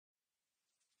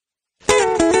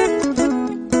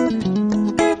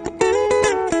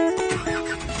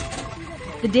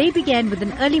The day began with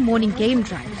an early morning game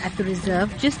drive at the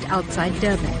reserve just outside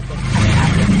Durban.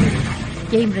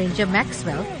 Game ranger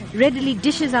Maxwell readily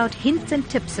dishes out hints and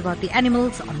tips about the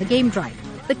animals on the game drive.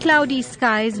 The cloudy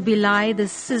skies belie the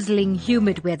sizzling,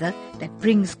 humid weather that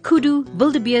brings kudu,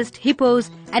 wildebeest, hippos,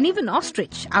 and even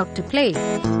ostrich out to play.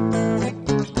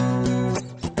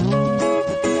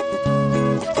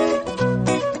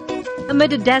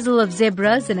 Amid a dazzle of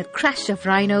zebras and a crash of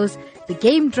rhinos, the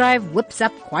game drive whips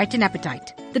up quite an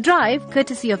appetite. The drive,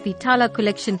 courtesy of the Tala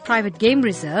Collection Private Game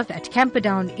Reserve at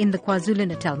Camperdown in the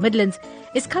KwaZulu-Natal Midlands,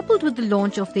 is coupled with the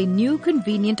launch of their new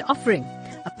convenient offering,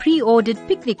 a pre-ordered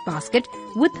picnic basket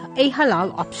with a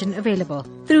halal option available.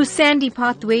 Through sandy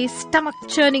pathways,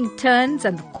 stomach-churning turns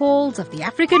and the calls of the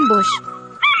African bush,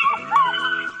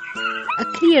 a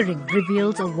clearing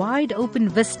reveals a wide open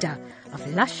vista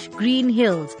of lush green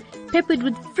hills peppered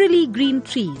with frilly green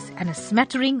trees and a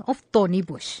smattering of thorny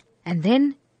bush. And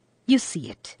then you see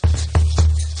it.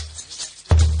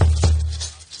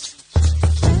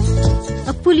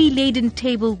 A fully laden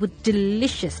table with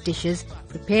delicious dishes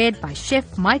prepared by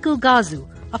Chef Michael Gazu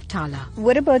of Tala.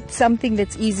 What about something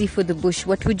that's easy for the bush?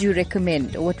 What would you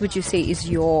recommend, or what would you say is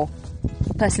your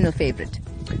personal favorite?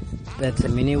 That's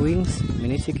mini wings,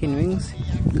 mini chicken wings,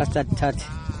 custard tart,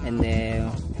 and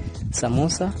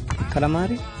samosa,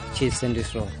 calamari, cheese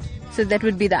sandwich roll. So that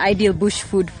would be the ideal bush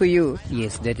food for you?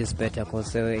 Yes, that is better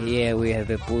because here we have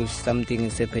a bush, something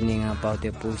is happening about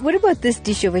the bush. What about this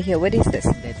dish over here? What is this?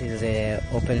 That is a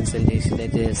open sandwich,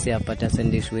 that is a butter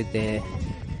sandwich with the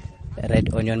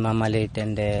red onion marmalade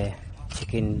and the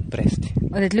chicken breast.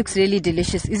 Oh, that looks really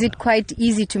delicious. Is it quite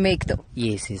easy to make though?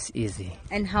 Yes, it's easy.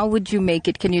 And how would you make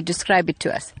it? Can you describe it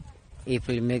to us? If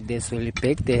we make this, we'll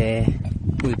bake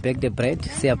the bread,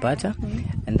 sea butter,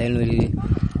 and then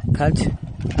we'll cut.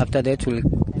 After that,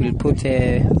 we'll put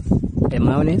a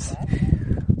mayonnaise.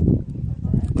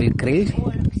 We'll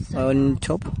grill on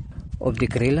top of the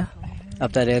griller.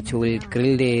 After that, we'll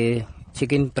grill the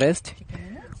chicken breast.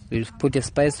 We'll put a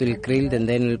spice, we'll grill, and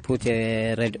then we'll put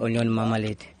a red onion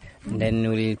marmalade. And then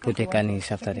we'll put a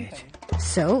garnish after that.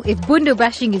 So, if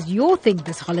bundu-bashing is your thing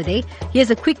this holiday,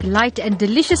 here's a quick, light and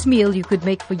delicious meal you could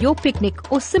make for your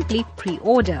picnic or simply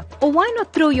pre-order. Or why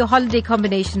not throw your holiday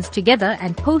combinations together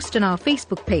and post on our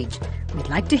Facebook page? We'd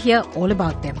like to hear all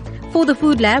about them. For the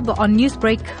Food Lab on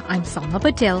Newsbreak, I'm Salma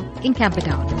Patel in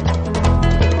Camperdown.